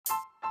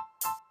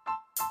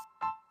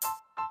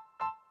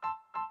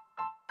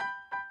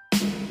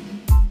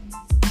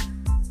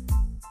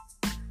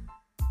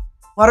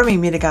Warami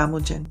Mittigar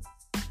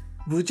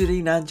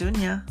Vujuri na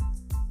Junya.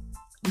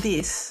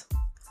 This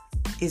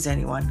is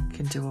Anyone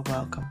Can Do a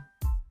Welcome.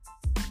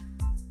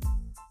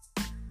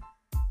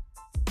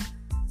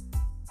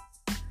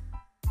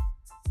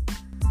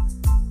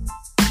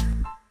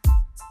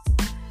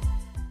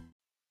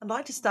 I'd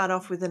like to start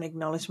off with an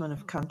acknowledgement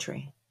of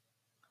country.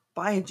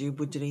 Bayaju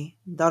Bujuri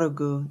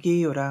Dharug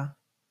Ngurra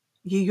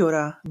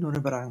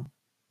Nurabarang.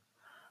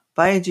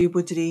 Bayaju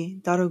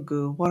Bujuri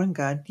Dharug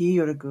Waranga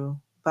Ngurra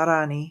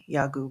Barani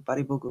Yagu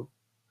Baribugu.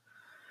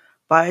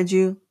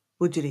 Bayaju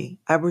Bujuri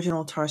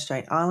Aboriginal Torres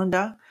Strait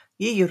Islander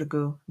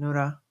Ngurra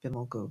Nura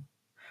Bimulgu.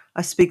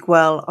 I speak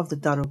well of the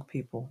Dharug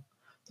people,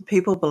 the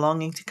people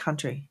belonging to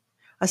country.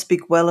 I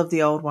speak well of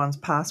the old ones,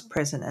 past,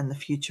 present, and the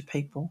future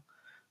people.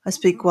 I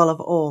speak well of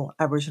all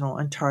Aboriginal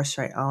and Torres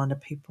Strait Islander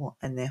people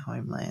and their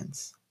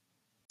homelands.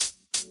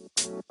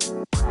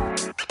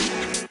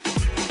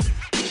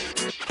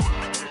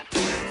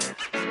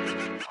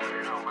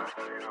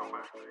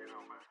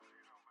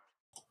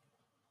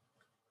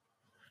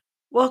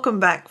 Welcome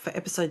back for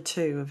episode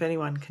 2 of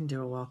Anyone Can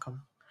Do a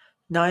Welcome.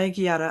 Naya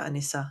Giara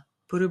Anissa,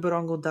 Puru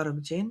Barongo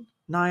Dharug Jin,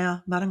 Naya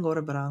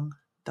Marangora Barang,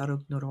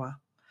 Dharug Ngurra.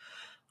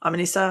 I'm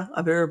Anissa,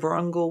 a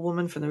Barongo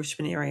woman from the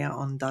Richmond area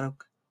on Dharug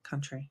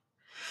country.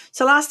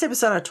 So last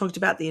episode I talked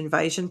about the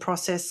invasion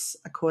process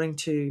according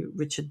to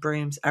Richard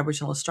Broom's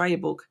Aboriginal Australia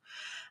book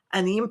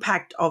and the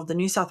impact of the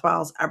New South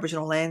Wales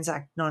Aboriginal Lands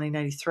Act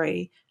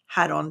 1983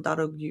 had on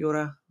Dharug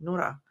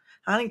Ngurra.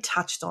 I only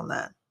touched on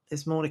that.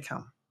 There's more to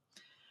come.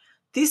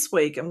 This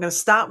week, I'm going to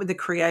start with the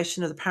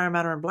creation of the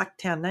Parramatta and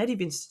Blacktown Native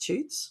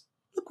Institutes,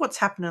 look what's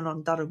happening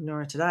on Dharug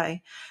Ngurra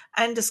today,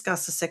 and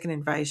discuss the second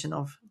invasion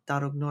of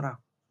Dharug Ngurra.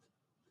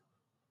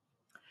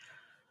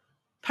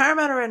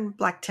 Parramatta and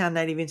Blacktown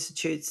Native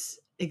Institutes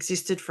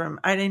existed from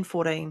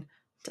 1814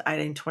 to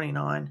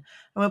 1829 and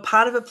were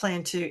part of a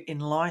plan to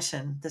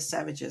enlighten the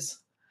savages.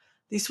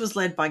 This was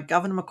led by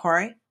Governor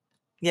Macquarie,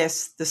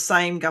 yes, the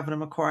same Governor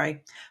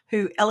Macquarie,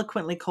 who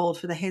eloquently called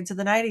for the heads of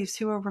the natives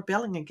who were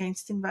rebelling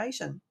against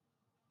invasion.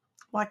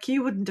 Like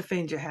you wouldn't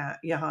defend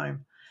your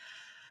home.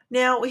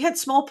 Now, we had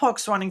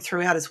smallpox running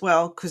throughout as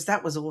well, because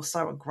that was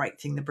also a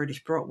great thing the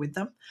British brought with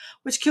them,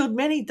 which killed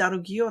many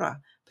Dharug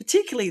Ngurra,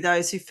 particularly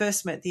those who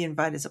first met the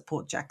invaders at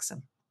Port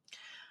Jackson.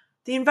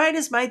 The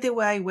invaders made their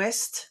way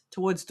west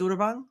towards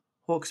Durabang,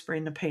 Hawkesbury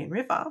and the Nepean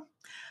River,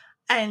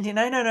 and in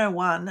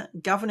 1801,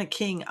 Governor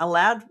King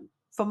allowed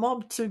for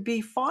mob to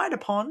be fired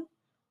upon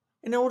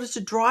in order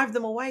to drive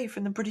them away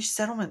from the British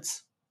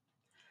settlements.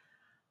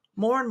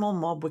 More and more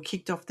mob were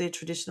kicked off their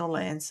traditional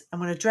lands, and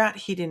when a drought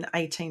hit in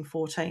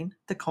 1814,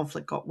 the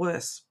conflict got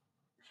worse.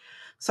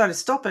 So to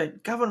stop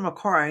it, Governor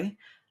Macquarie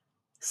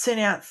sent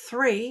out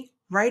 3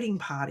 raiding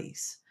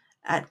parties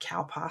at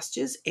cow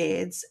pastures,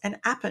 Aids and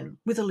Appin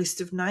with a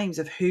list of names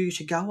of who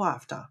to go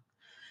after.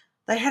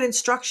 They had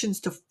instructions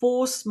to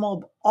force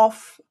mob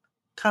off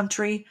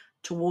country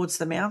towards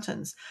the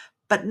mountains,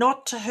 but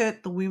not to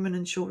hurt the women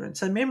and children.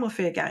 So men were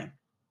fair game.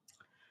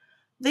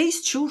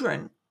 These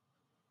children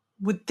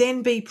would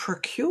then be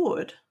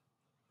procured,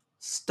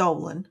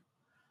 stolen,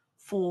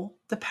 for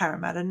the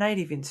Parramatta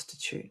Native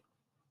Institute.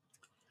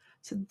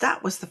 So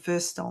that was the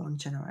first stolen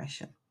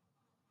generation.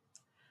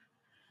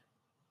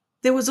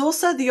 There was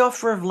also the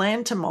offer of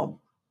land to mob.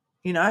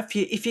 You know, if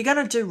you're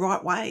going to do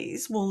right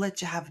ways, we'll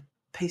let you have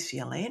a piece of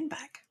your land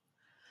back.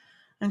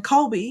 And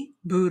Colby,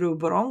 Buru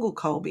Borongo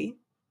Colby,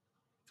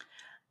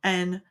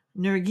 and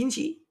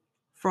Nuraginji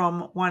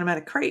from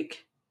Wainemata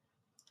Creek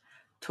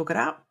took it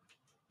up.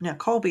 Now,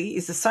 Colby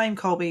is the same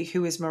Colby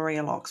who is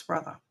Maria Locke's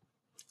brother,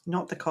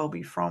 not the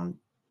Colby from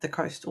the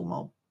coastal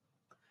mob.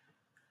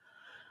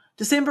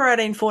 December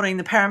 1814,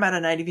 the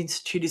Parramatta Native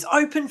Institute is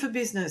open for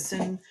business,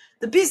 and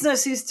the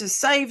business is to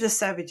save the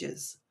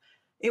savages.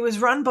 It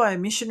was run by a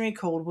missionary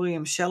called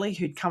William Shelley,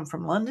 who'd come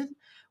from London,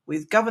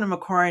 with Governor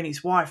Macquarie and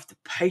his wife, the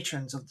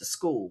patrons of the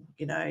school.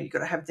 You know, you've got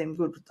to have them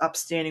good,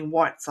 upstanding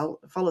white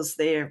fellas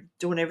there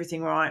doing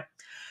everything right.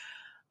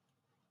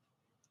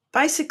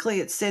 Basically,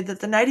 it said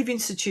that the Native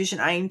Institution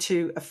aimed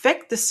to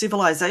affect the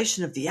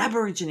civilisation of the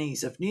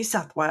Aborigines of New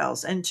South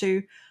Wales and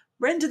to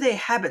render their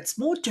habits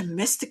more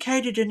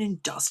domesticated and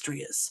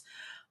industrious.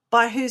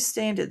 By whose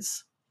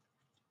standards?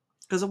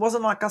 Because it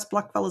wasn't like us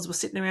blackfellas were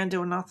sitting around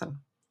doing nothing.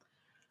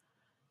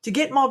 To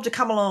get mob to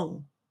come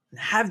along and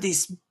have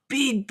this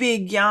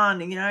big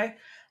yarn, you know,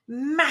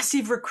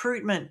 massive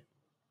recruitment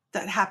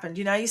that happened.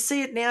 You know, you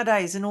see it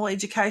nowadays in all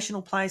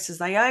educational places.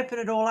 They open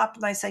it all up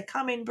and they say,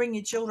 come in, bring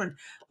your children.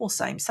 Well,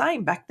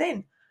 same back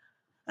then.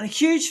 And a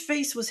huge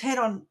feast was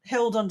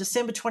held on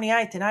December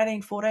 28th in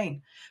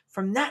 1814.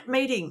 From that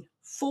meeting,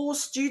 4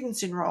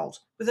 students enrolled,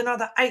 with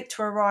another 8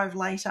 to arrive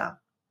later.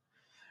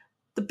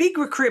 The big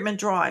recruitment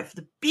drive,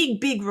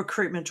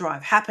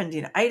 happened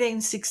in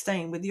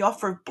 1816 with the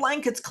offer of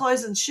blankets,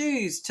 clothes and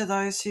shoes to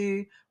those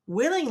who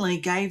willingly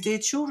gave their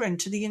children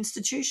to the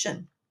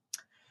institution.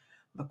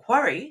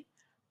 Macquarie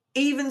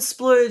even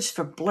splurged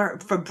for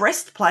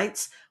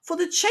breastplates for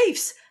the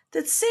chiefs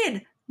that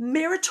said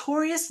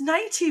meritorious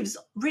natives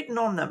written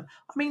on them.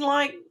 I mean,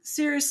 like,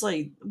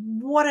 seriously,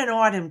 what an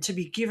item to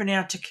be given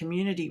out to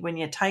community when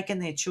you're taking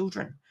their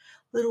children.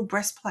 Little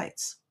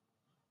breastplates.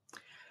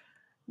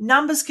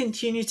 Numbers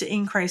continue to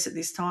increase at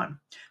this time.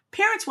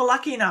 Parents were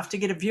lucky enough to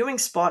get a viewing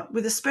spot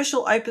with a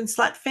special open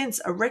slat fence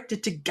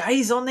erected to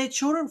gaze on their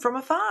children from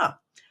afar.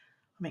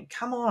 I mean,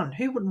 come on,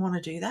 who wouldn't want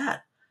to do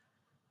that?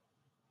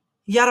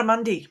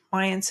 Yarramundi,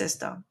 my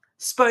ancestor,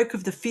 spoke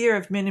of the fear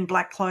of men in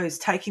black clothes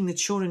taking the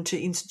children to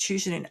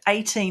institution in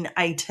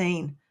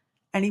 1818,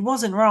 and he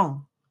wasn't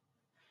wrong.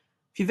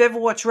 If you've ever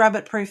watched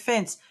Rabbit Proof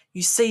Fence,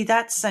 you see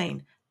that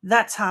scene.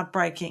 That's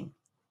heartbreaking.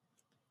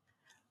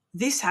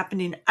 This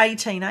happened in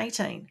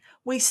 1818.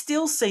 We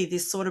still see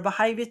this sort of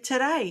behaviour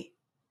today.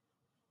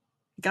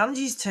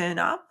 Gungies turn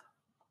up,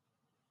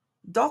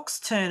 docs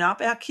turn up,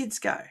 our kids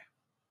go.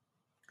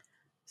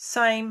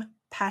 Same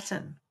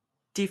pattern,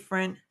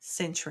 different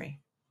century.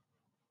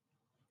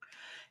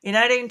 In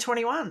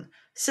 1821,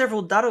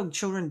 several Dharug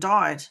children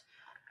died,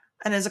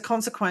 and as a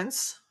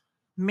consequence,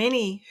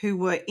 many who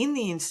were in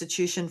the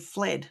institution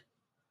fled.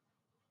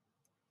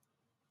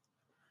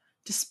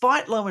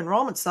 Despite low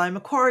enrolments, though,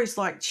 Macquarie's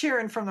like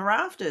cheering from the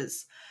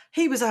rafters.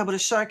 He was able to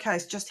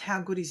showcase just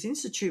how good his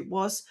institute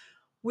was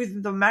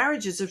with the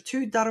marriages of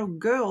 2 Dharug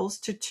girls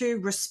to 2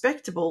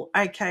 respectable,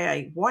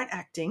 aka white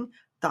acting,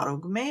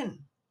 Dharug men.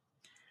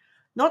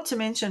 Not to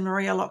mention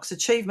Maria Locke's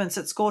achievements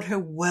that scored her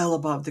well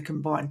above the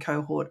combined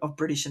cohort of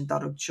British and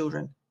Dharug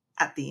children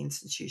at the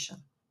institution.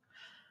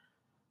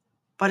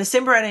 By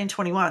December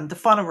 1821, the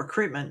final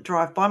recruitment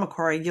drive by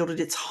Macquarie yielded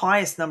its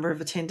highest number of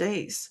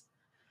attendees.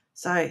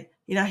 So,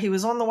 he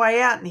was on the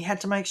way out and he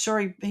had to make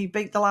sure he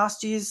beat the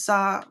last year's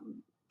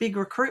big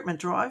recruitment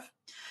drive.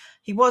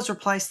 He was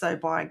replaced, though,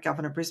 by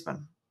Governor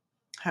Brisbane.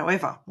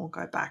 However, we'll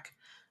go back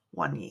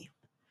 1 year.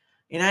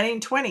 In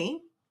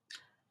 1820,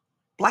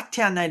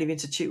 Blacktown Native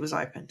Institute was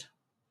opened,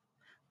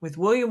 with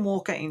William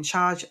Walker in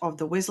charge of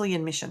the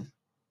Wesleyan mission.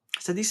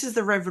 So this is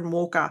the Reverend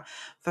Walker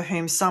for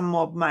whom some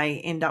mob may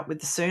end up with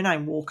the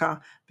surname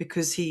Walker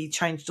because he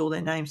changed all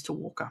their names to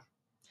Walker.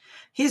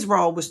 His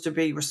role was to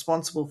be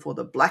responsible for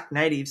the black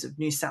natives of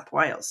New South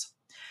Wales.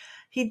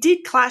 He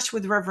did clash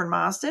with Reverend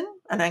Marsden,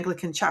 an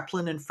Anglican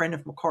chaplain and friend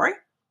of Macquarie,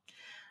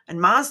 and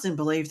Marsden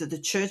believed that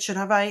the church should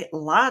have a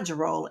larger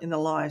role in the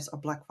lives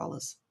of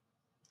blackfellas.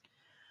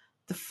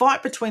 The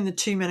fight between the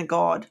 2 men of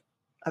God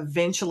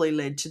eventually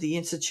led to the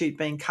institute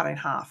being cut in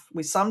half,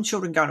 with some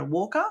children going to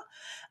Walker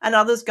and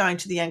others going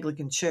to the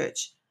Anglican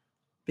church,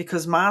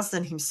 because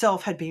Marsden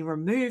himself had been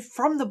removed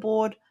from the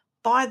board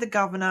by the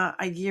governor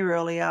a year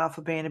earlier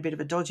for being a bit of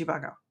a dodgy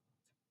bugger.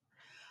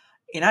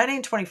 In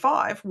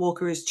 1825,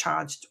 Walker is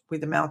charged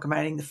with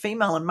amalgamating the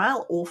female and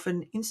male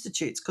orphan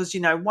institutes because,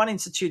 one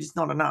institute is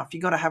not enough.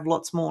 You've got to have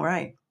lots more,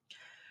 eh?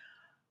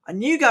 A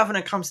new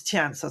governor comes to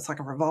town, so it's like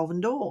a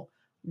revolving door.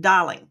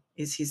 Darling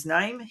is his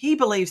name. He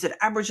believes that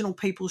Aboriginal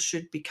people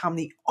should become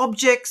the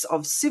objects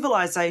of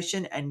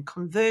civilization and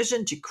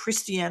conversion to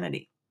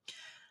Christianity.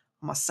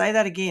 I must say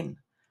that again.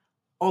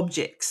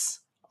 Objects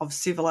of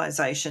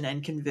civilization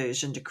and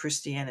conversion to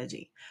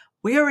Christianity.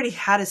 We already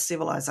had a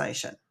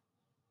civilization.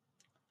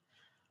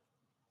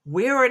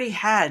 We already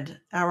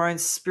had our own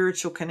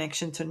spiritual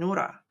connection to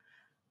Ngurra.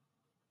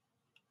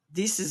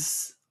 This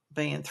is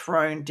being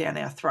thrown down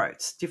our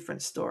throats.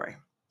 Different story.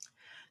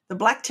 The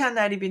Blacktown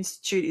Native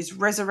Institute is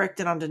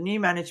resurrected under new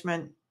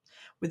management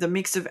with a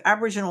mix of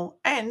Aboriginal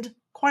and,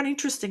 quite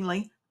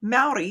interestingly,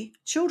 Maori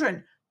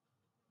children.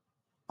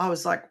 I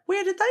was like,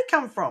 where did they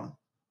come from?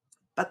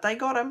 But they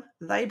got them.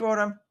 They brought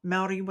them.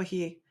 Maori were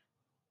here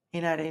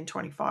in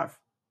 1825.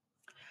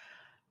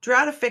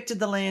 Drought affected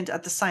the land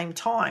at the same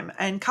time,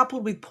 and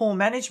coupled with poor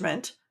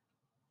management,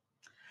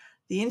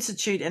 the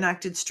Institute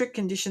enacted strict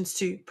conditions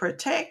to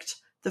protect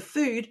the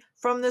food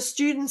from the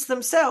students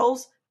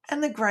themselves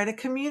and the greater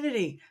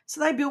community.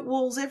 So they built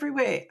walls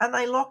everywhere and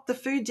they locked the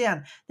food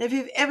down. Now, if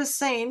you've ever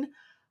seen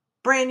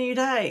Brand New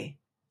Day,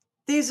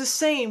 there's a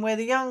scene where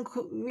the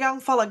young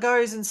fella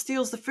goes and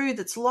steals the food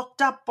that's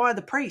locked up by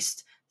the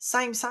priest.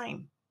 Same.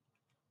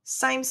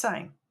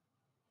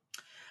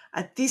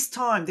 At this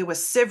time, there were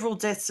several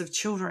deaths of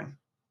children.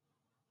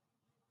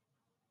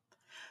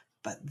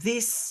 But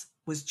this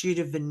was due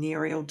to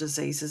venereal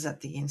diseases at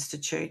the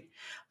Institute.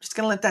 I'm just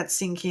going to let that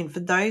sink in. For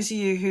those of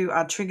you who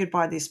are triggered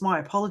by this, my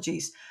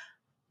apologies.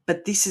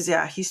 But this is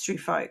our history,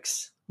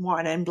 folks,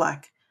 white and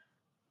black.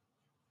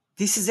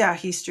 This is our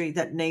history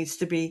that needs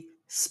to be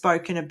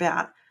spoken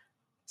about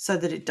so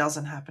that it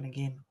doesn't happen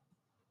again.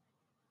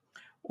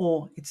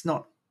 Or it's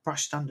not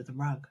brushed under the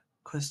rug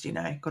because,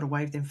 got to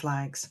wave them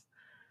flags.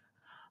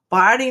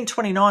 By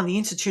 1829, the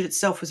Institute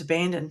itself was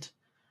abandoned.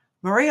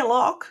 Maria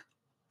Locke,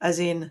 as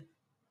in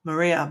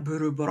Maria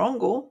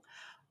Buruborongo,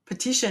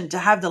 petitioned to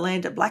have the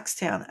land at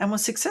Blacktown and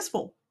was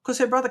successful because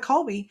her brother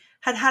Colby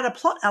had a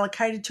plot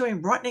allocated to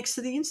him right next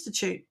to the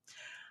Institute.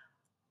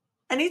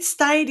 And it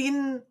stayed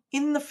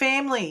in the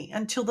family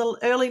until the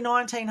early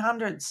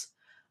 1900s.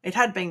 It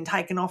had been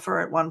taken off her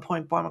at one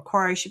point by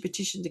Macquarie. She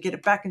petitioned to get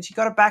it back and she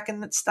got it back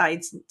and it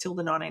stayed until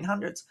the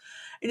 1900s.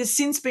 It has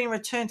since been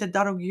returned to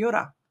Dharug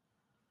Ngurra.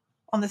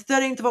 On the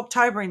 13th of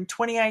October in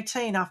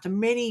 2018, after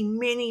many,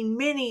 many,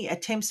 many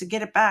attempts to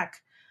get it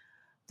back,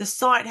 the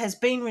site has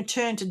been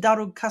returned to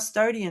Dharug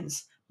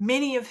custodians,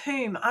 many of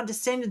whom are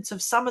descendants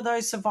of some of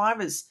those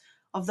survivors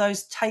of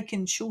those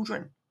taken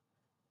children.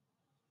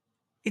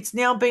 It's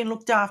now been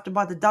looked after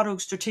by the Dharug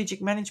Strategic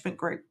Management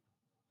Group.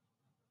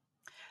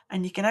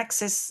 And you can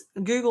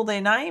Google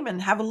their name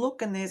and have a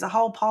look, and there's a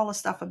whole pile of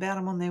stuff about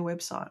them on their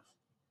website.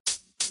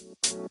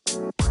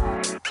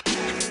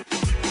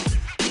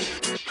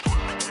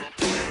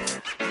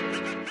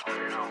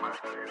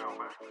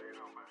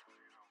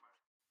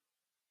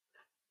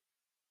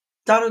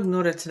 Dharug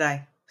Ngurra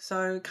today.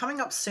 So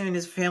coming up soon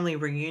is a family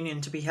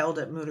reunion to be held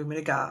at Muru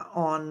Mittigar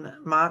on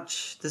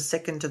March the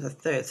 2nd to the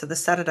 3rd, so the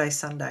Saturday,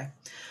 Sunday.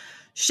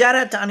 Shout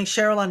out to Auntie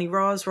Cheryl, Auntie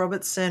Rose,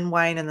 Robertson,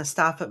 Wayne and the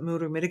staff at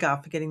Muru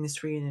Mittigar for getting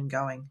this reunion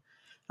going.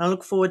 I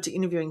look forward to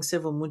interviewing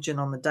several Mudjin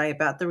on the day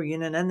about the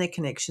reunion and their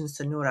connections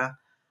to Ngurra.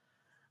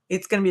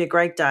 It's going to be a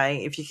great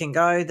day. If you can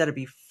go, that'd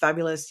be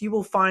fabulous. You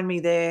will find me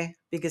there,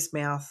 biggest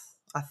mouth,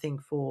 I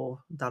think, for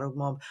Dharug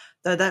Mob,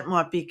 though that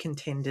might be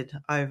contended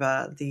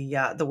over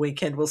the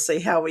weekend. We'll see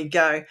how we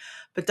go.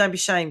 But don't be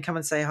ashamed. Come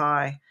and say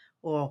hi,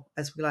 or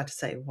as we like to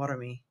say,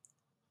 Warami.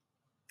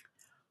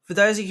 For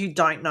those of you who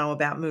don't know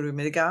about Muru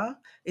Mittigar,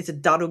 it's a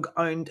Dharug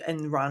owned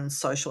and run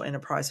social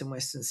enterprise in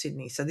Western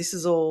Sydney. So this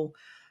is all,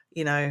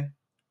 100%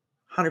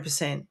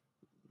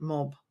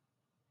 mob.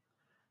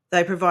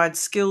 They provide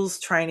skills,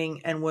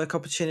 training and work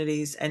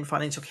opportunities and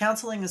financial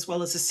counselling, as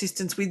well as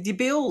assistance with your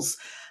bills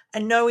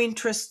and no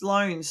interest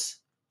loans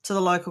to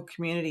the local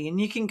community. And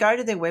you can go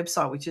to their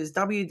website, which is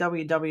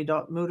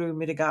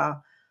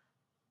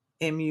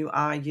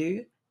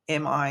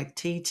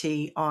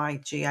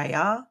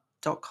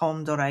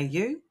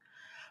www.murumittigar.com.au.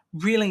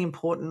 Really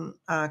important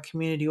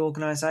community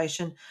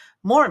organisation.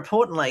 More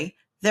importantly,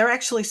 they're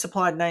actually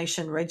Supplied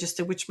Nation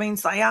registered, which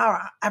means they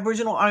are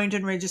Aboriginal owned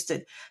and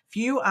registered. If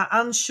you are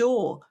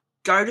unsure,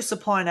 go to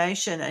Supply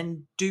Nation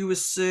and do a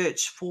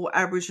search for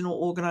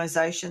Aboriginal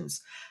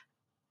organisations.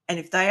 And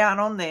if they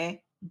aren't on there,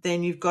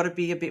 then you've got to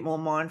be a bit more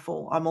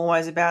mindful. I'm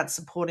always about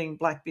supporting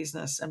Black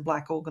business and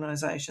Black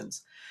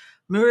organisations.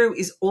 Muru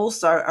is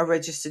also a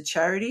registered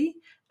charity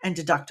and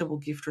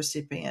deductible gift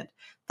recipient.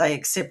 They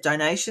accept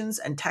donations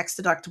and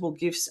tax-deductible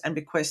gifts and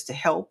bequests to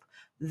help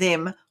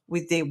them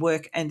with their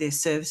work and their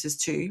services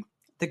to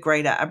the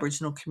greater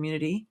Aboriginal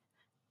community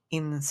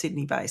in the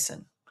Sydney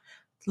Basin.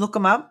 Look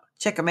them up,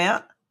 check them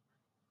out.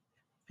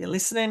 If you're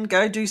listening,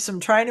 go do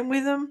some training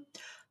with them.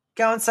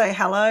 Go and say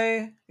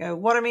hello. Go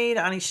Warami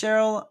to Auntie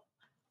Cheryl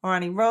or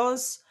Auntie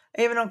Ros.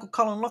 Even Uncle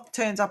Colin Locke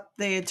turns up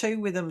there too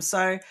with them.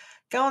 So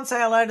go and say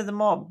hello to the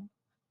mob.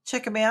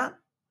 Check them out,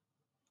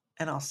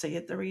 and I'll see you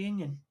at the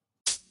reunion.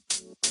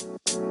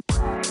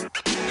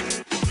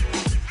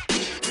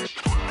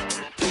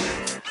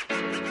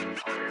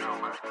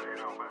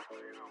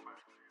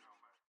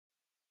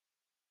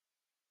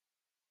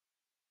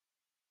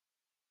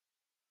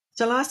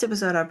 So last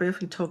episode I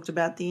briefly talked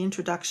about the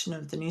introduction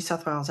of the New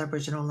South Wales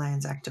Aboriginal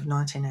Lands Act of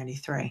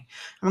 1983.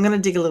 I'm going to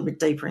dig a little bit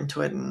deeper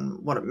into it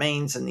and what it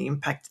means and the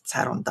impact it's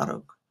had on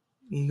Dharug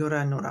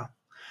Ngurra.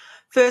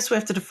 First, we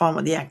have to define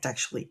what the Act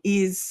actually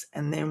is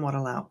and then what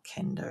a law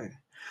can do.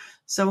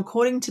 So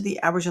according to the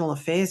Aboriginal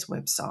Affairs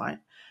website,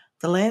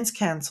 the Lands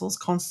Councils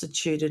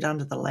constituted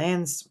under the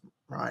Lands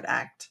Right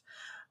Act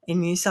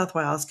in New South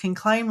Wales can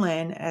claim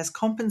land as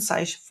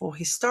compensation for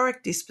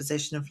historic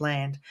dispossession of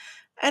land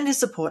and to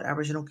support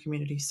Aboriginal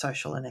community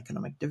social and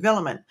economic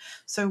development.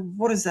 So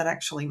what does that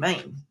actually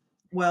mean?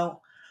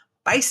 Well,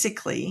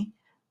 basically,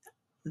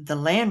 the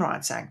Land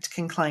Rights Act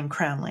can claim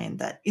Crown land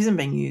that isn't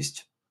being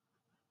used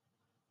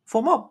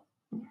for mob.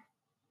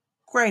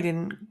 Great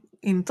in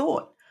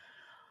thought.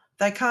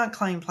 They can't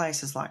claim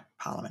places like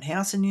Parliament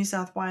House in New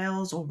South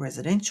Wales or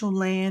residential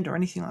land or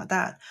anything like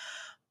that,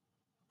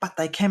 but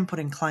they can put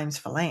in claims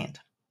for land.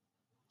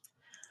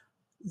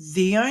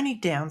 The only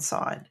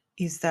downside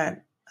is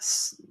that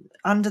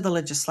under the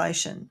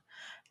legislation,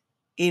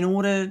 in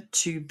order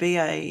to be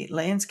a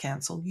lands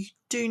council, you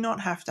do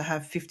not have to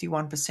have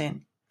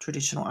 51%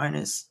 traditional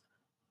owners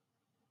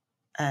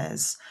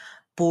as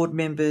board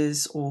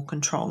members or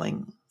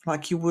controlling.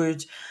 Like you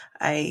would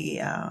a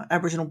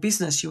Aboriginal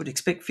business, you would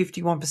expect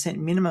 51%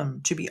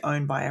 minimum to be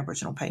owned by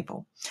Aboriginal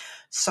people.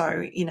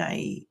 So in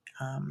a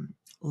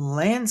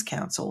lands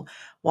council,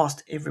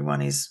 whilst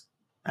everyone is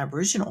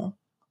Aboriginal,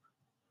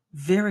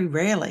 very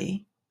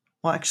rarely,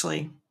 well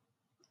actually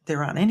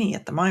there aren't any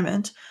at the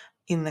moment,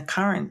 in the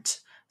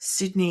current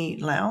Sydney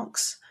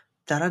Laux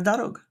that are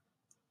Dharug.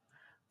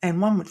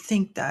 And one would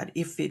think that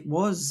if it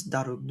was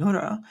Dharug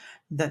Ngurra,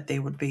 that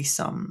there would be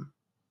some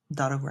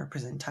Dharug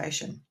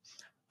representation.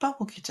 But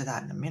we'll get to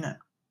that in a minute.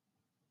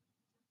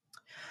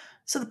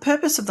 So the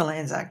purpose of the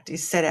Lands Act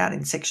is set out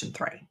in Section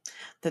 3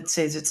 that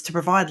says it's to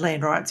provide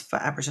land rights for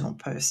Aboriginal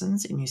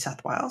persons in New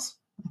South Wales.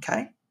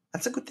 Okay,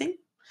 that's a good thing.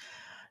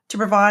 To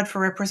provide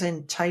for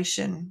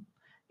representation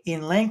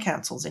in land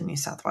councils in New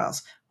South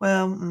Wales.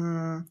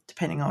 Well,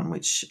 depending on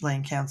which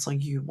land council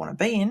you want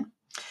to be in.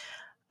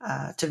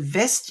 to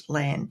vest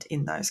land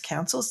in those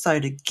councils, so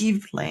to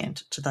give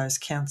land to those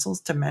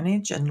councils to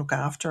manage and look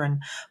after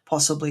and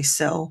possibly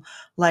sell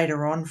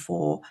later on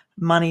for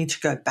money to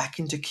go back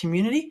into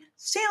community.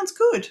 Sounds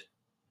good,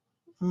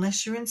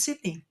 unless you're in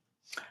Sydney.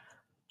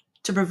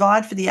 To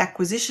provide for the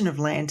acquisition of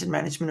land and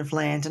management of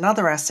land and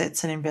other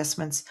assets and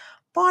investments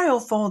by or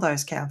for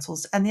those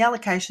councils, and the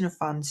allocation of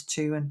funds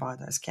to and by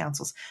those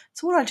councils.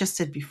 So what I just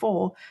said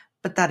before,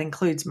 but that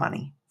includes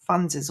money.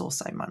 Funds is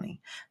also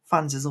money.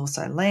 Funds is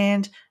also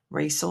land,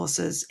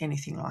 resources,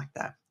 anything like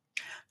that.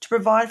 To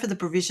provide for the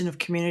provision of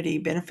community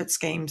benefit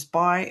schemes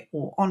by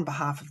or on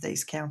behalf of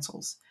these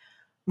councils,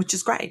 which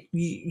is great.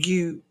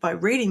 You by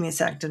reading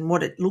this act and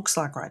what it looks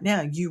like right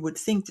now, you would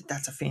think that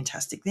that's a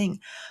fantastic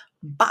thing.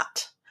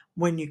 But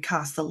when you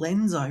cast the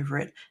lens over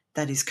it,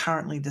 that is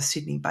currently the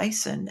Sydney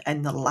Basin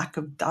and the lack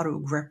of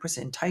Dharug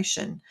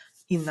representation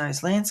in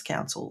those lands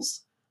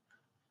councils,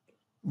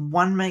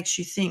 one makes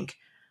you think,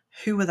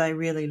 who are they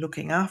really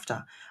looking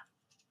after?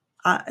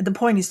 The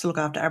point is to look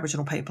after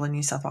Aboriginal people in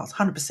New South Wales,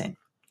 100%.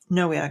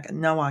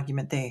 No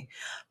argument there.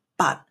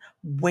 But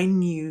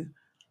when you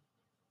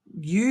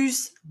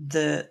use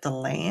the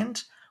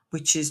land,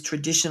 which is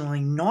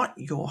traditionally not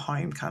your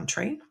home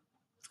country,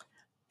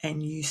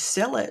 and you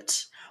sell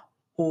it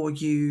or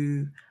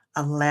you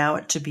allow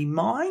it to be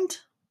mined,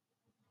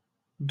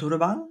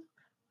 Durabang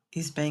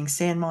is being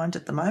sand mined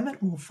at the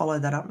moment. We'll follow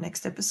that up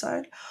next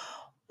episode.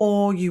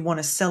 Or you want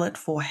to sell it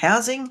for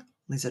housing,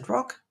 Lizard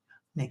Rock,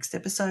 next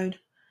episode.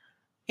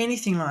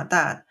 Anything like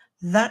that,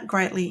 that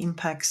greatly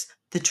impacts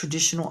the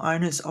traditional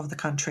owners of the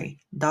country,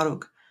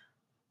 Dharug,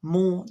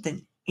 more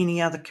than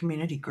any other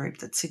community group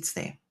that sits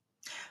there.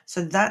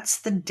 So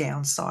that's the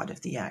downside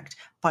of the Act.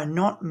 By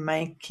not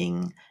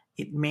making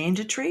it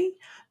mandatory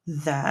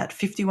that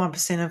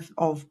 51%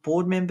 of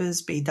board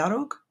members be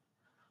Dharug,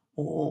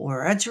 or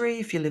Wiradjuri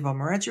if you live on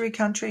Wiradjuri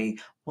country,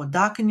 or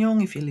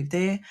Darkinjung if you live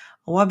there,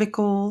 or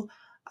Wabikal,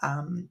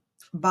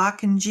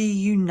 Barkindji,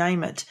 you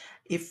name it.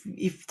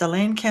 If the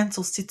land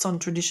council sits on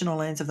traditional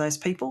lands of those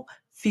people,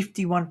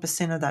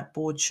 51% of that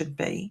board should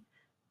be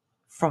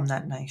from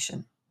that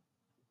nation.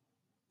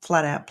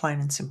 Flat out, plain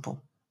and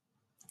simple.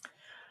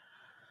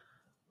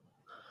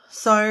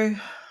 So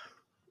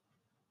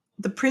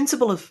the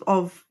principle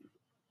of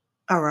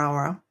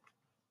Arawara,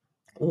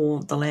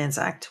 or the Lands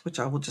Act, which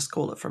I will just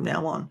call it from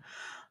now on,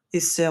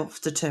 is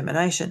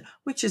self-determination,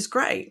 which is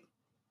great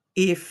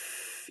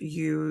if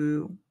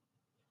you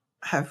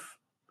have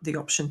the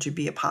option to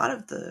be a part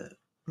of the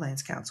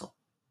Lands Council,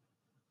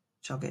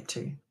 which I'll get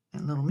to in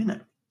a little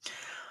minute.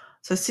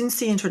 So since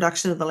the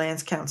introduction of the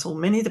Lands Council,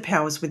 many of the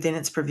powers within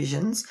its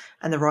provisions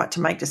and the right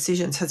to make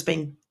decisions has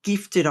been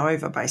gifted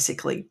over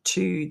basically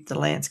to the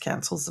Lands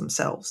Councils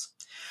themselves.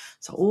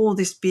 So all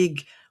this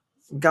big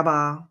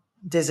Gabba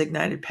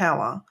designated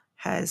power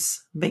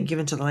has been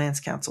given to the Lands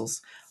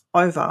Councils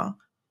over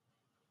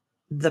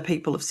the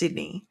people of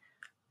Sydney,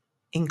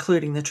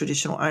 including the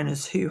traditional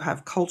owners who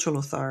have cultural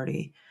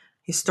authority,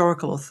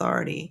 historical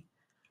authority,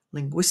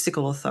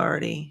 linguistical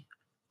authority,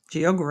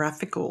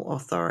 geographical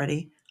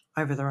authority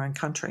over their own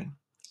country.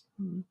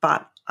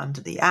 But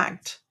under the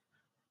Act,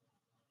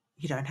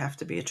 you don't have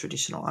to be a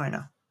traditional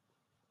owner,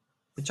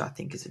 which I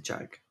think is a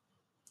joke.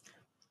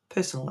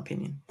 Personal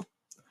opinion.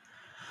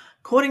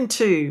 According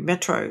to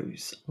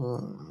Metro's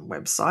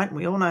website,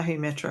 we all know who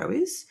Metro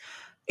is,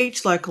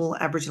 each local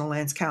Aboriginal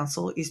Lands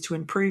Council is to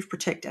improve,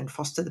 protect and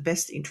foster the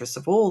best interests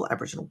of all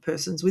Aboriginal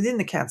persons within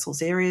the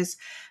council's areas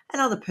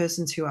and other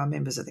persons who are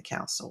members of the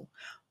council.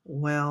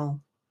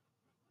 Well,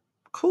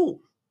 cool.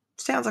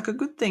 Sounds like a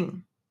good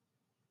thing.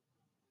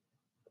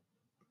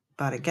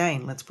 But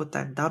again, let's put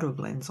that Dharug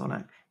lens on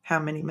it. How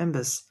many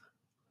members?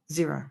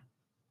 0.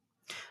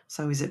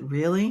 So is it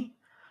really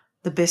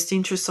the best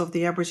interests of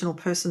the Aboriginal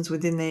persons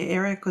within their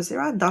area? Because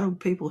there are Dharug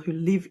people who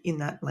live in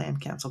that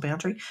land council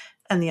boundary,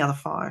 and the other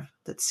 4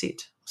 that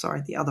sit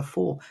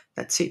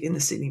in the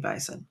Sydney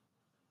Basin.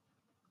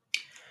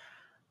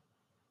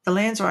 The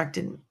Lands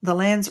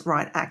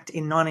Right Act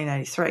in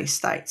 1983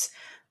 states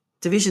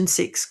Division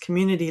 6,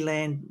 Community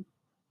Land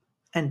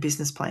and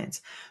Business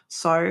Plans.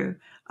 So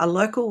a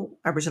local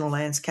Aboriginal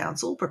Lands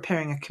Council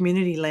preparing a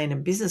community land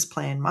and business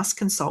plan must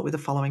consult with the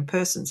following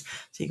persons.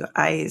 So you've got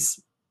A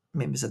is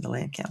members of the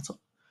Land Council.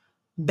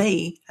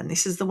 B, and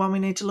this is the one we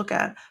need to look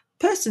at,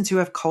 persons who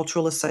have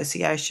cultural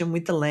association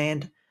with the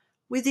land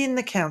within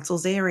the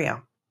council's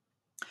area.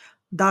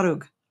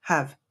 Dharug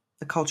have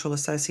the cultural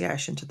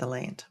association to the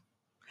land,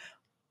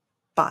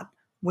 but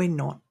we're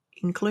not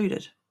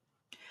included.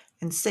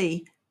 And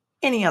C,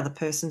 any other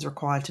persons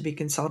required to be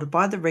consulted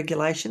by the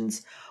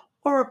regulations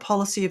or a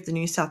policy of the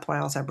New South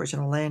Wales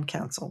Aboriginal Land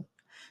Council.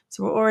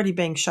 So we're already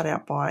being shut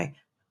out by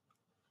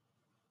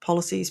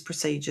policies,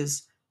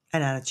 procedures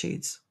and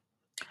attitudes.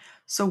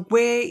 So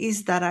where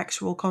is that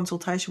actual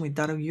consultation with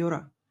Dharug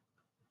Ngurra?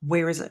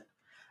 Where is it?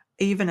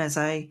 Even as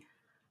a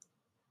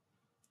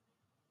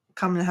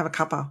come and have a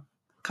cuppa,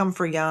 come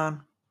for a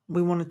yarn,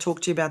 we want to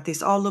talk to you about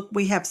this. Oh, look,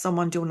 we have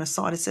someone doing a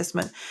site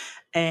assessment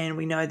and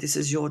we know this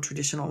is your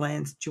traditional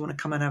lands. Do you want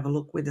to come and have a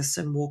look with us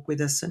and walk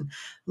with us and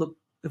look,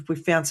 if we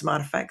found some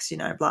artifacts,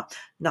 blah,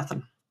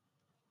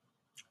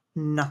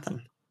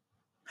 nothing,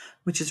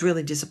 which is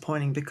really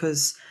disappointing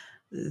because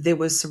there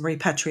was some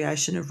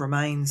repatriation of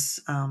remains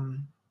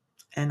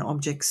and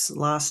objects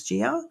last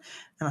year,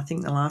 and I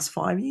think the last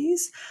 5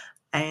 years,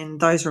 and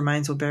those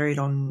remains were buried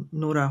on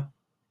Ngurra,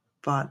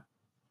 but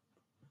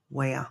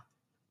where?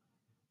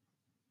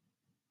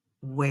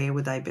 Where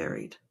were they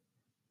buried?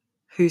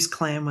 Whose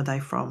clan were they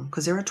from?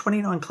 Because there are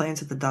 29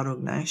 clans of the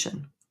Dharug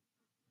Nation.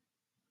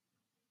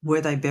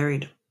 Were they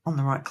buried on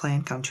the right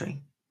clan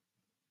country?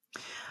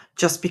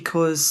 Just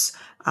because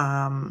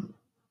a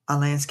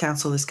lands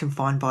council is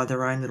confined by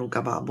their own little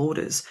Gabar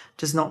borders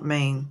does not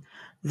mean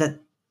that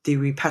the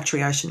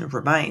repatriation of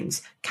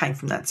remains came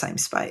from that same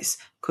space,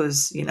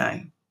 because,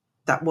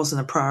 that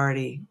wasn't a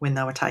priority when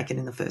they were taken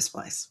in the first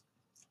place.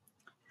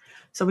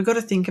 So we've got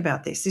to think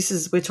about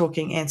this. We're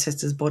talking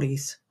ancestors'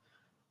 bodies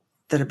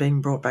that are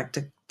being brought back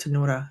to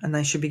Ngurra, and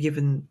they should be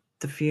given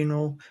the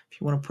funeral,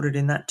 if you want to put it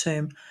in that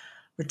term,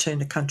 return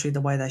to country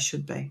the way they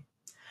should be.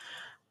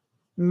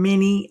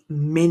 Many,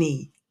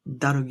 many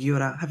Dharug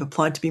Ngurra have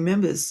applied to be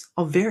members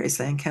of various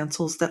land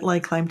councils that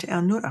lay claim to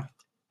our Ngurra.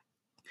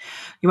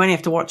 You only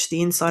have to watch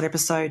the Inside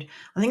episode,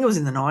 I think it was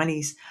in the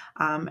 90s,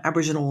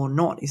 Aboriginal or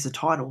Not is the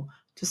title,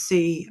 to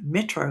see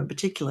Metro in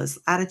particular's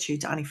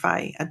attitude to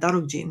Anifei, a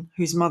Darugjin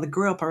whose mother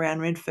grew up around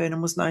Redfern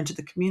and was known to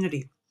the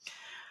community.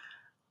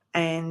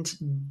 And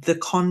the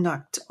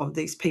conduct of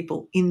these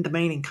people in the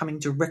meeting coming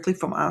directly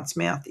from Aunt's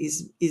mouth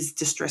is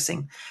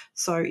distressing.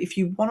 So if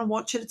you want to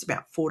watch it, it's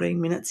about 14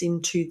 minutes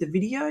into the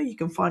video. You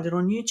can find it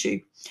on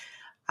YouTube.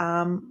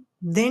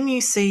 Then you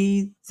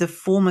see the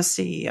former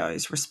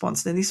CEO's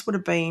response. Now, this would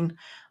have been,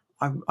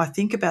 I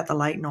think, about the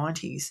late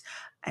 90s.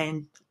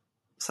 And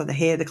so the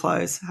hair, the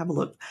clothes, have a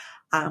look.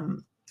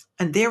 And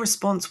their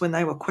response when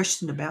they were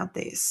questioned about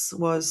this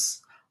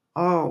was,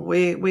 oh,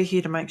 we're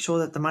here to make sure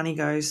that the money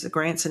goes, the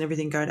grants and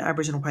everything go to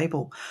Aboriginal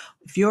people.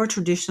 If you're a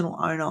traditional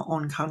owner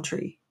on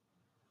country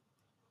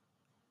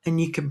and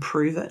you can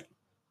prove it,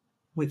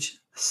 which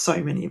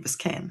so many of us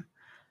can,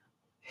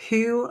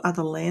 who are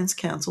the lands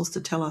councils to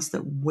tell us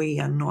that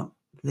we are not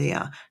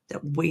there,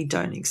 that we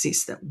don't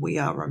exist, that we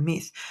are a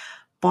myth?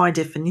 By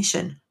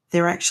definition,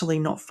 they're actually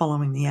not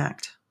following the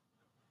Act.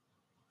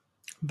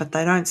 But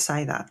they don't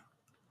say that.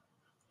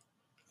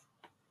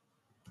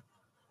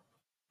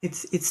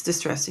 It's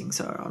distressing.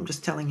 So I'm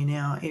just telling you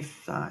now,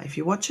 if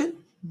you watch it,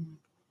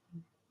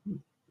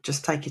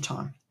 just take your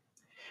time.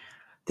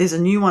 There's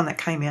a new one that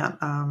came out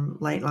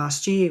late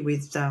last year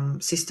with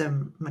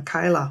Sister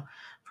Michaela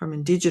from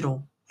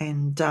Indigital,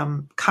 and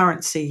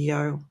current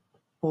CEO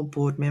or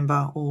board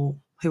member or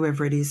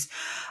whoever it is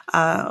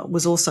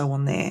was also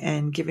on there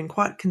and given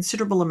quite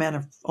considerable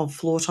amount of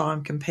floor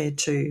time compared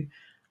to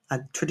a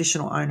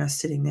traditional owner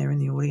sitting there in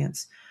the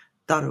audience,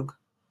 Dharug,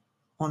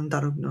 on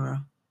Dharug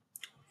Ngurra,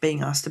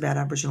 being asked about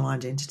Aboriginal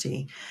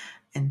identity,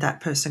 and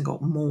that person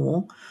got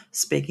more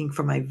speaking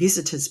from a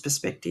visitor's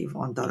perspective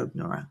on Dharug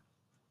Ngurra.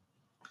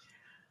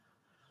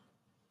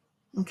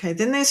 Okay,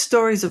 then there's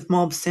stories of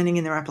mobs sending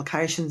in their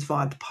applications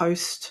via the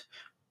post,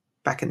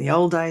 back in the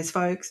old days,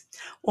 folks,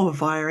 or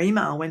via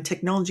email when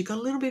technology got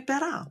a little bit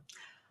better.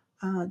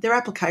 Their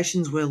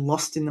applications were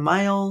lost in the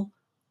mail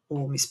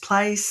or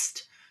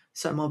misplaced,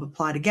 so mob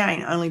applied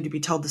again, only to be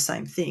told the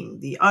same thing.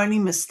 The only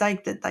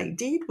mistake that they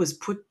did was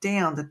put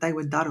down that they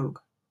were Dharug.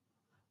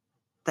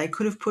 They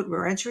could have put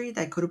Wiradjuri,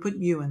 they could have put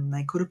Yuin,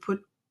 they could have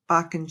put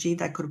Barkindji,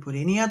 they could have put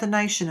any other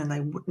nation, and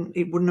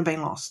it wouldn't have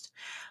been lost.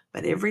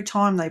 But every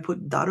time they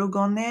put Dharug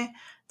on there,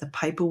 the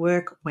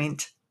paperwork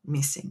went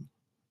missing.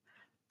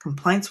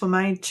 Complaints were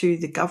made to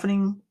the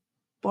governing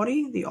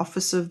body, the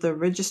Office of the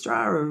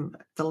Registrar of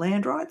the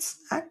Land Rights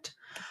Act,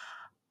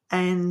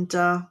 and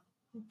to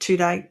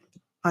date,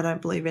 I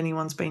don't believe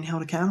anyone's been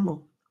held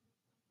accountable.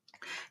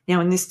 Now,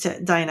 in this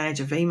day and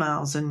age of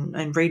emails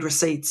and read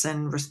receipts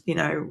and,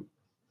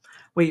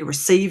 where you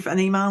receive an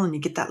email and you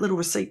get that little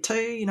receipt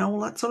too, all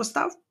that sort of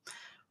stuff,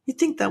 you'd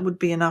think that would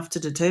be enough to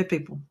deter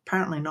people.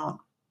 Apparently not.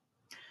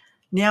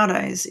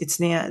 Nowadays, it's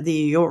now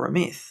the Eora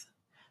myth.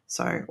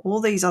 So all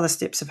these other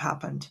steps have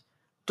happened.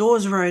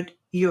 Dawes wrote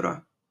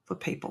Eora for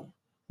people.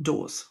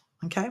 Dawes,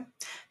 okay?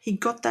 He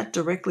got that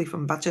directly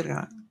from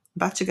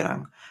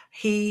Bachagarang.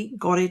 He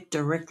got it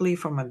directly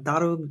from a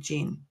Dharug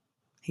Jin.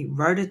 He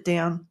wrote it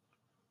down.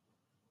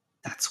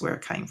 That's where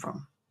it came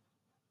from.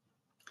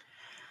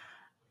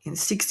 In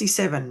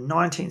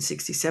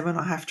 1967,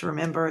 I have to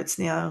remember it's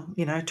now,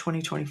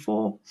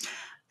 2024,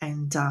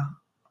 and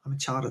I'm a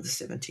child of the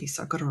 70s,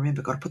 so I've got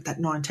to put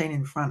that 19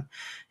 in front.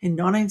 In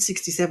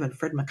 1967,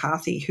 Fred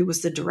McCarthy, who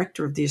was the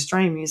director of the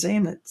Australian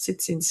Museum that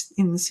sits in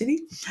the city,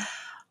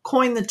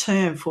 coined the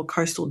term for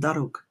coastal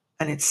Dharug,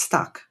 and it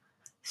stuck,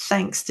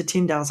 thanks to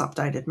Tyndale's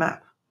updated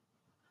map.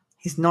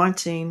 His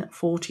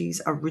 1940s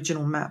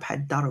original map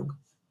had Dharug.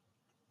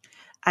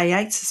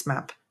 AATS's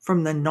map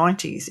from the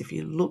 90s, if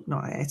you look,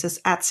 not AATS,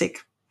 ATSIC.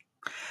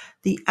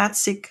 The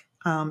ATSIC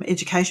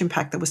education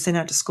pack that was sent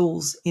out to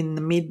schools in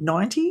the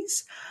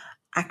mid-90s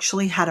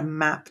actually had a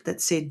map that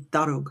said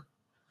Dharug.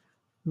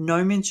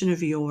 No mention of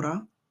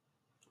Eora,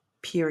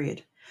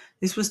 period.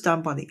 This was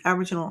done by the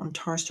Aboriginal and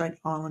Torres Strait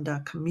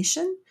Islander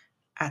Commission,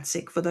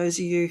 ATSIC. For those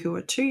of you who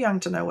are too young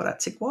to know what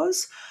ATSIC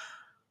was,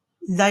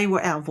 they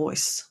were our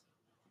voice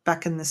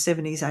back in the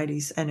 70s,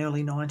 80s and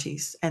early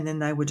 90s, and then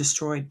they were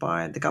destroyed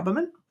by the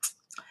government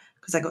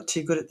because they got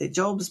too good at their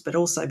jobs, but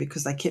also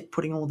because they kept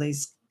putting all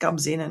these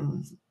gubs in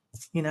and,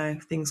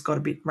 things got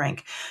a bit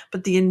rank.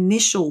 But the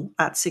initial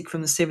ATSIC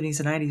from the 70s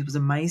and 80s was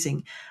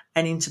amazing,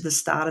 and into the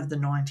start of the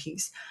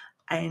 90s.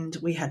 And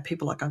we had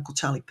people like Uncle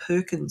Charlie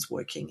Perkins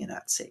working in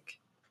ATSIC.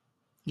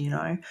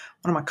 One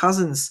of my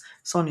cousins,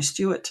 Sonia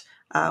Stewart,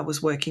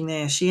 was working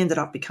there. She ended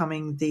up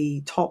becoming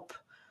the top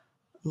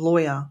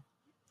lawyer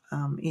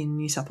in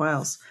New South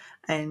Wales,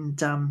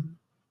 and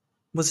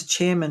was a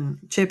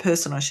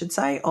chairperson, I should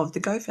say, of the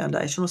Go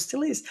Foundation, or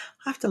still is.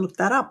 I have to look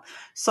that up.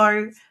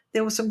 So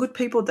there were some good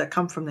people that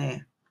come from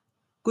there,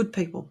 good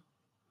people.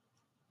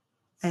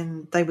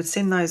 And they would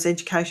send those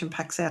education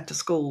packs out to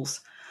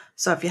schools.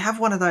 So if you have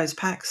one of those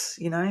packs,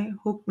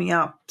 hook me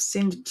up,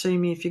 send it to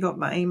me if you got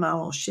my email,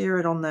 or share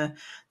it on the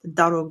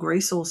Dharug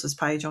Resources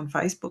page on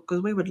Facebook,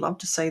 because we would love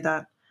to see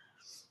that.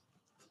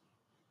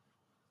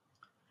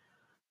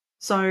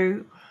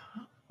 So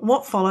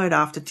what followed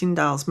after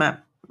Tyndale's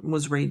map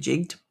was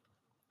rejigged?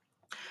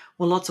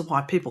 Well, lots of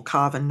white people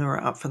carve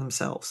Ngurra up for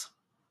themselves.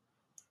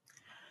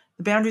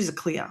 The boundaries are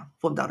clear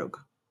for Dharug,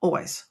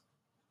 always.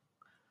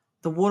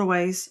 The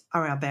waterways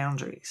are our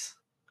boundaries.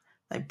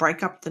 They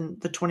break up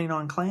the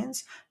 29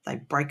 clans. They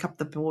break up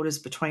the borders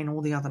between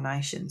all the other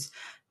nations.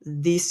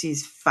 This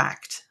is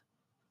fact.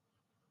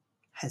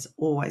 Has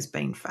always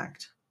been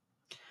fact.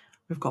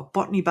 We've got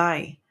Botany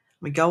Bay.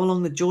 We go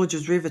along the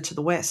Georges River to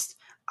the west,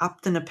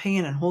 up the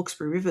Nepean and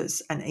Hawkesbury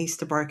rivers, and east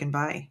to Broken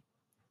Bay.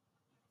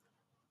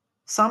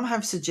 Some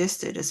have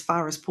suggested as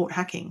far as Port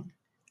Hacking,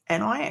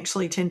 and I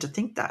actually tend to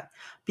think that,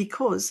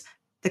 because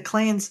the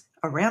clans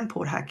around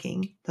Port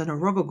Hacking, the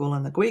Narogagul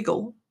and the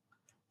Guigal,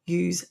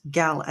 use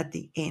gal at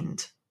the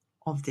end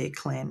of their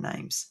clan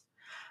names.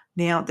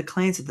 Now, the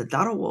clans of the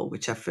Dharawal,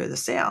 which are further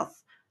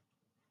south,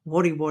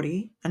 Wadi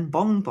Wadi and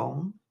Bong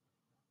Bong,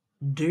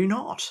 do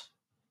not.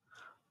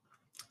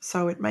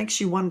 So it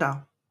makes you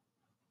wonder,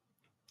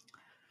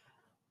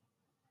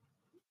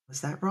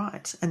 was that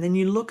right? And then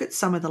you look at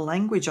some of the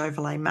language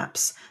overlay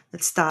maps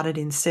that started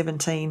in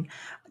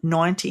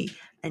 1790,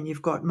 and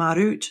you've got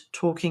Marut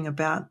talking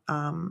about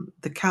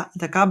the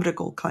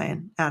Gabregol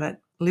clan out at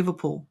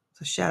Liverpool.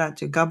 So shout out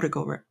to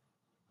Gabregol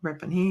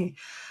repping here.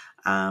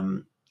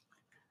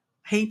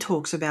 He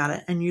talks about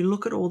it, and you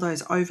look at all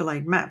those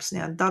overlaid maps.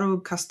 Now,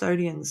 Dharug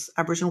Custodians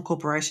Aboriginal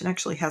Corporation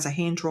actually has a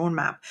hand-drawn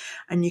map,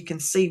 and you can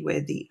see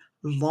where the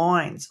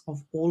lines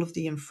of all of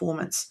the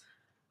informants,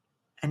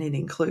 and it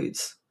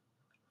includes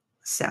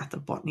south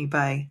of Botany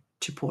Bay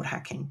to Port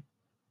Hacking.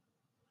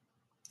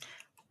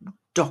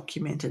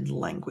 Documented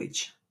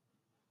language.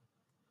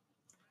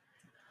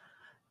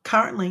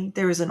 Currently,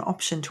 there is an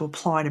option to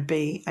apply to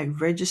be a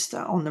register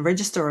on the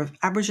Register of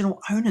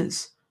Aboriginal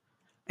Owners,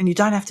 and you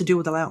don't have to deal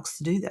with the Lalks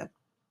to do that.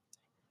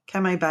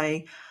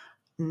 Kamei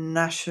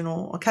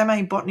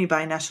Botany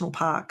Bay National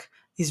Park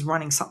is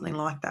running something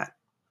like that.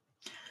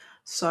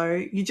 So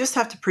you just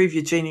have to prove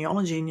your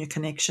genealogy and your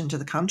connection to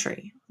the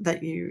country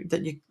that you're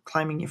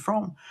claiming you're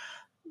from.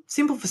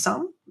 Simple for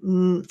some.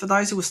 For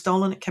those who were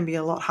stolen, it can be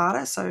a lot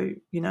harder. So,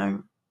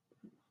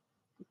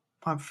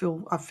 I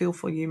feel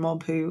for you,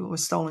 mob, who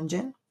was stolen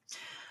gen.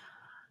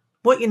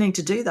 What you need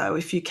to do, though,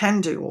 if you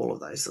can do all of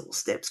those little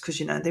steps, because,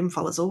 them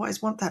fellas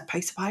always want that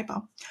piece of paper,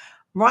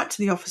 write to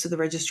the Office of the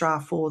Registrar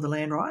for the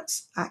Land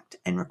Rights Act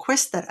and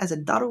request that as a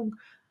Dharug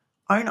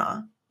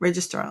owner,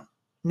 registrar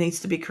needs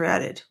to be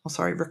created.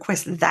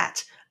 Request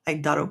that a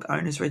Dharug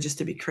owner's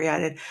register be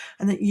created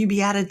and that you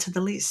be added to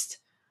the list.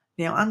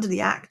 Now, under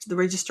the Act, the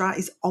registrar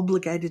is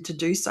obligated to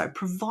do so,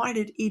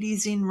 provided it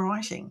is in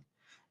writing.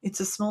 It's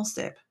a small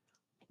step,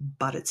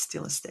 but it's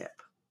still a step.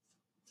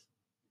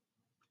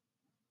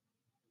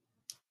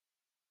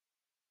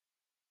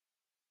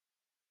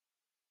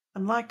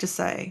 I'd like to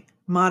say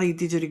Māori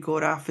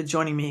Didjuri for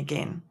joining me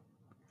again,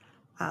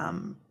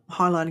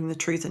 highlighting the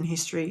truth and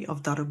history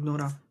of Dharug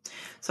Ngurra.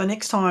 So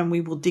next time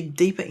we will dig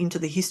deeper into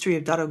the history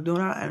of Dharug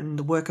Ngurra and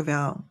the work of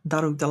our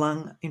Dharug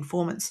Dalang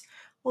informants.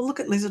 We'll look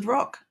at Lizard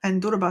Rock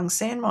and Durabang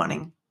sand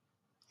mining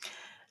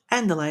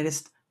and the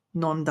latest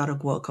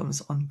non-Dharug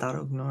welcomes on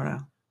Dharug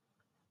Ngurra.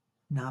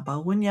 Ngā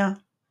Bawunya.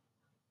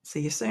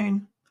 See you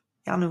soon.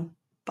 Yanu.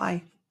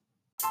 Bye.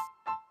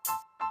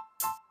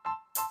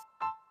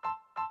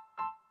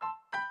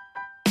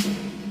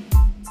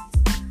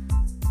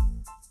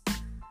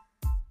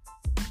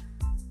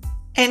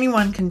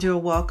 Anyone Can Do a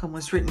Welcome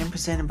was written and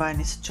presented by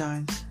Anissa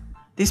Jones.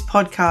 This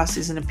podcast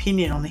is an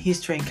opinion on the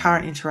history and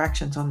current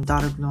interactions on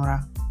Dharug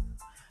Ngurra.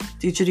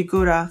 Didjuri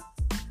Gura,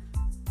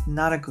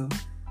 Naragu.